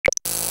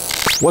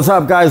What's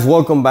up guys,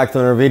 welcome back to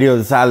another video.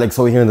 This is Alex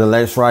over here in the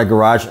Let's Ride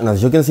garage, and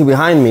as you can see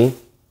behind me,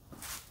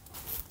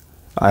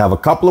 I have a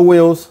couple of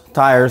wheels,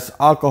 tires,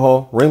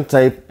 alcohol, rim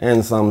tape,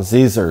 and some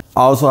scissors.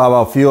 I also have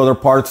a few other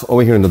parts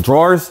over here in the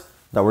drawers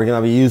that we're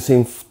gonna be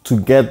using to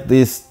get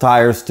these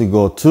tires to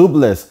go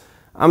tubeless.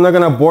 I'm not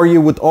gonna bore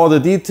you with all the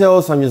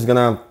details. I'm just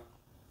gonna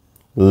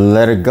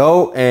let it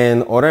go,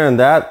 and other than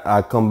that,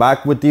 I'll come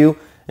back with you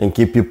and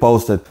keep you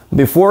posted.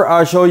 Before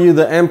I show you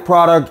the end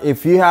product,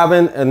 if you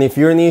haven't, and if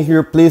you're new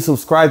here, please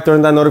subscribe,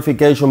 turn that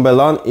notification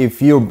bell on.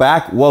 If you're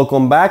back,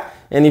 welcome back.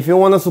 And if you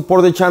want to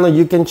support the channel,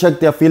 you can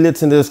check the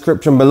affiliates in the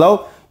description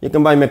below. You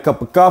can buy me a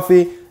cup of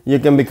coffee, you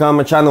can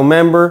become a channel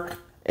member,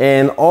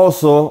 and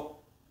also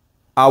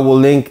I will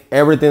link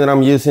everything that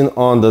I'm using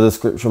on the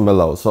description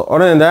below. So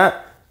other than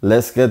that,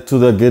 let's get to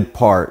the good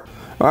part.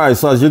 All right,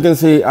 so as you can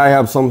see, I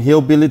have some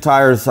Hillbilly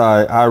tires.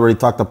 I already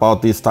talked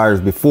about these tires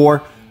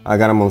before. I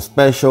got them on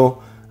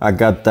special. I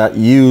got that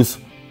used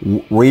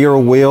rear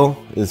wheel.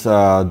 It's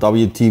a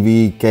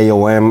WTB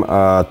KOM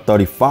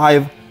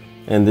 35,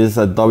 and this is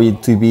a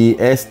WTB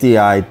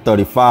STI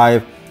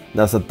 35.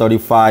 That's a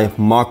 35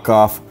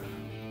 mock-off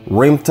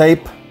rim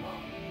tape,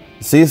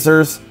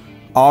 scissors,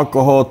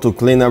 alcohol to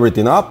clean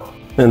everything up.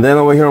 And then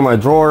over here in my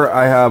drawer,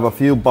 I have a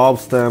few bulb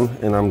stems,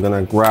 and I'm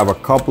gonna grab a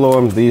couple of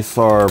them. These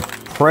are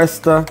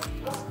Presta,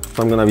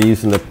 so I'm gonna be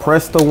using the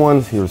Presta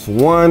ones. Here's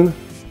one.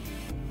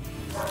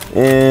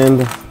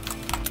 And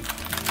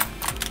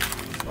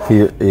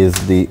here is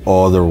the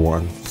other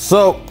one.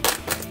 So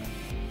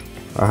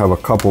I have a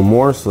couple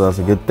more, so that's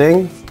a good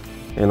thing.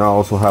 And I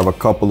also have a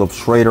couple of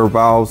Schrader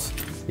valves.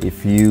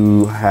 If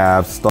you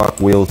have stock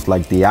wheels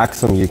like the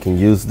Axum, you can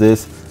use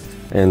this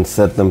and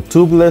set them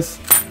tubeless.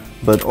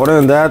 But other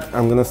than that,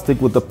 I'm gonna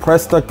stick with the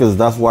Presta because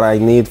that's what I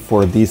need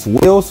for these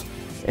wheels.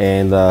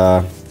 And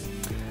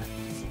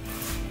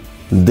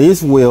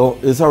this wheel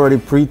is already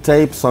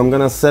pre-taped, so I'm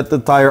gonna set the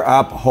tire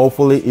up.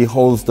 Hopefully it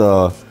holds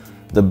the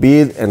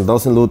bead and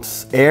doesn't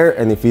lose air,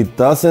 and if it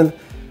doesn't,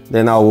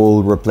 then I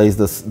will replace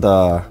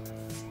the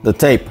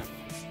tape.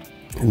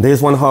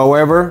 This one,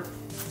 however,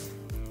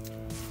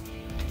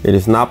 it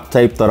is not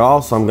taped at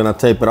all, so I'm gonna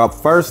tape it up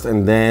first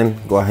and then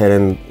go ahead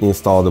and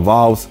install the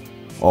valves,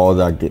 all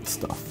that good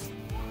stuff.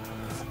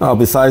 Now,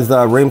 besides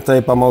the rim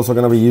tape, I'm also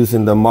gonna be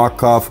using the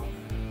mock-off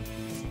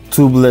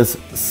tubeless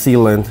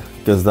sealant,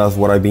 because that's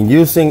what I've been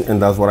using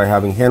and that's what I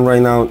have in hand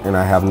right now, and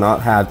I have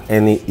not had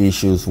any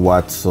issues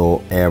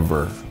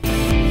whatsoever.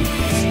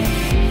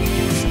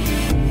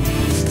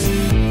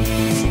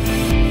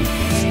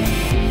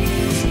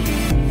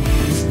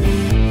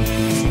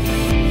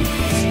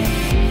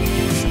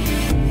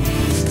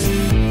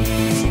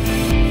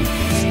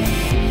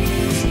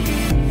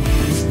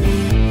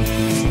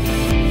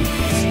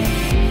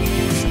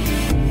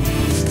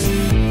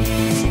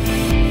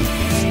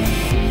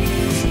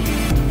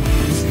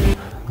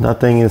 That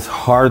thing is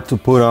hard to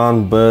put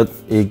on, but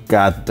it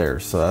got there,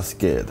 so that's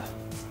good.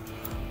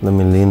 Let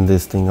me lean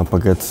this thing up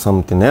against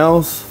something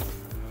else.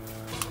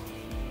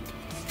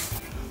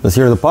 Let's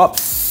hear the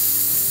pops.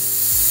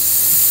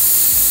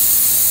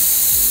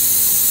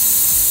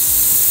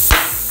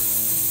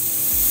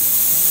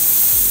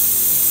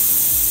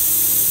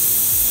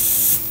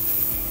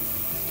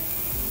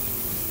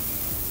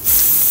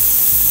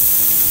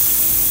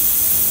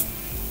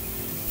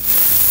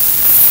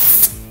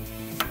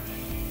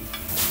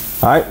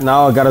 All right,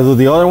 now I gotta do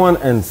the other one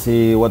and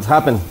see what's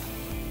happened.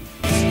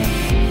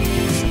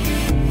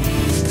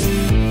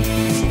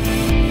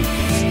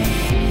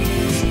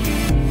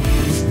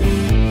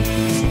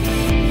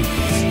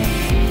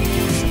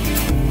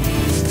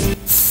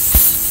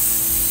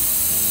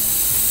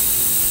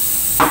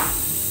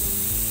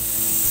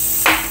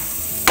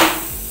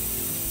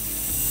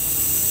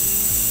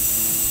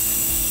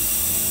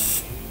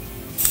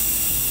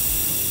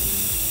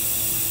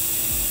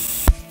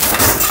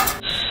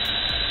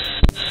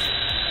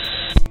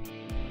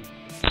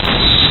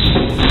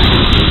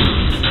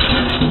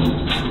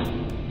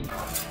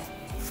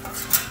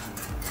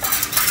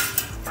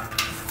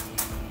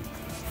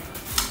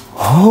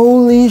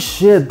 Holy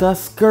shit, that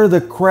scared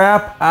the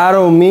crap out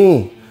of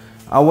me.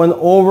 I went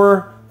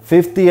over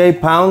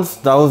 58 pounds.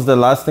 That was the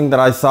last thing that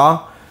I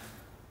saw.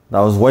 That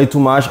was way too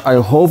much. I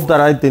hope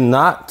that I did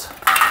not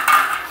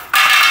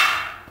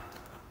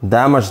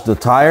damage the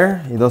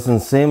tire. It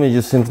doesn't seem, it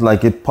just seems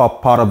like it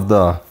popped out of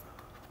the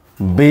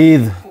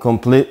bead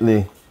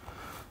completely.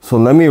 So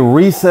let me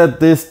reset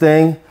this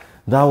thing.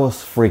 That was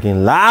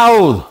freaking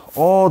loud.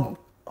 Oh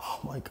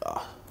my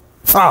God.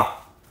 Ah.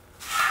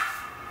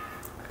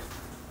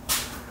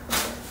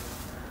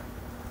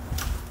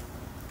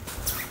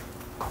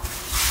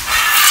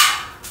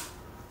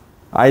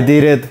 I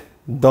did it.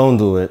 Don't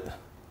do it.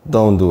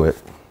 Don't do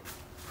it.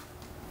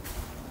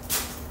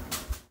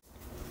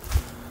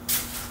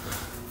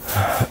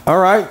 All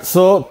right,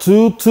 so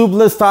two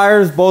tubeless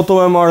tires. Both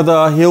of them are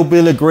the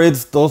Hillbilly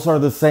grids. Those are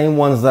the same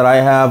ones that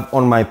I have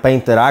on my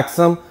painted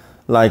Axum.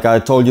 Like I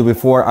told you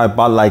before, I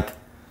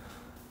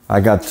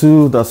got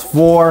two, that's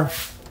four.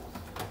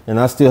 And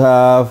I still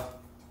have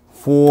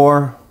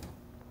four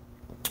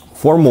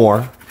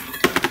more.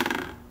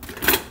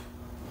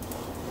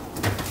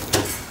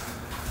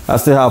 I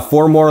still have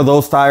 4 more of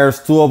those tires.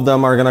 2 of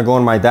them are gonna go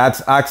on my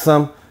dad's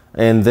Axum,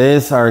 and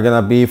these are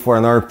gonna be for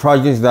another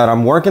project that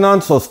I'm working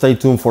on, so stay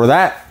tuned for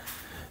that.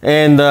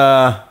 And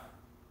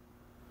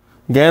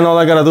again, all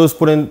I gotta do is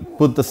put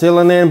the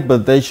sealant in,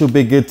 but they should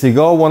be good to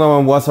go. One of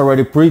them was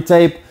already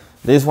pre-taped.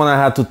 This one I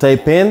had to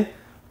tape in,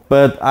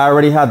 but I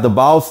already had the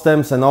valve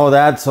stems and all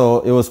that,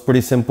 so it was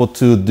pretty simple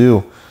to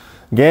do.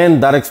 Again,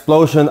 that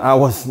explosion, I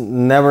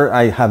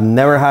have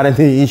never had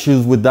any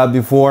issues with that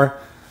before.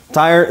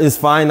 Tire is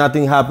fine,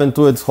 nothing happened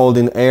to it. It's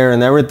holding air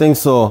and everything,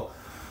 so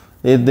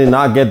it did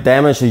not get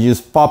damaged. It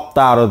just popped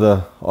out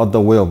of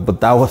the wheel,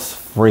 but that was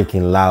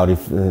freaking loud. It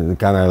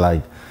kind of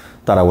like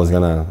thought I was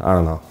gonna, I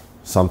don't know,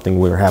 something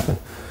weird happened.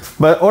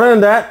 But other than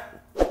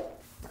that,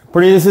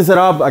 pretty easy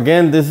setup.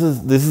 Again, this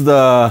is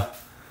the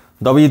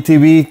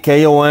WTB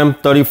KOM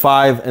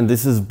 35, and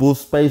this is boot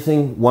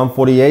spacing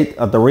 148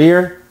 at the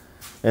rear,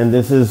 and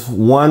this is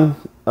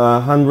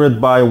 100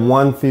 by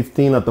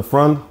 115 at the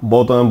front.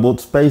 Both of them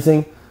boot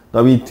spacing.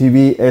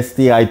 WTB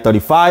STI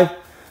 35.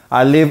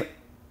 I leave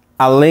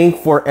a link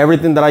for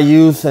everything that I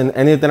use and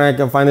anything I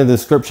can find in the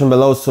description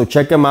below, so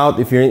check them out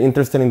if you're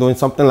interested in doing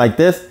something like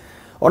this.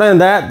 Other than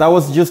that, that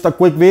was just a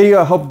quick video.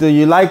 I hope that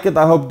you like it.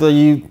 I hope that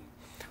you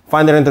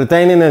find it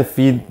entertaining. And if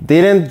you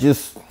didn't,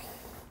 just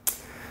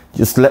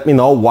let me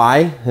know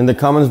why in the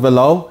comments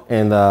below.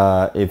 And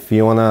if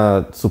you want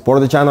to support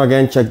the channel,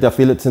 again, check the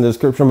affiliates in the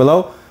description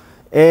below.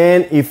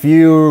 And if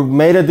you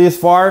made it this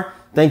far,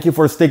 thank you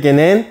for sticking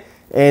in.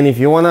 And if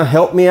you want to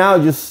help me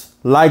out, just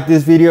like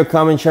this video,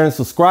 comment, share, and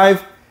subscribe.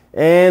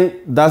 And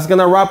that's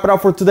gonna wrap it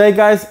up for today,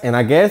 guys. And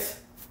I guess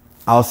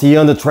I'll see you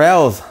on the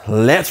trails.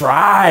 Let's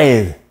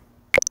ride.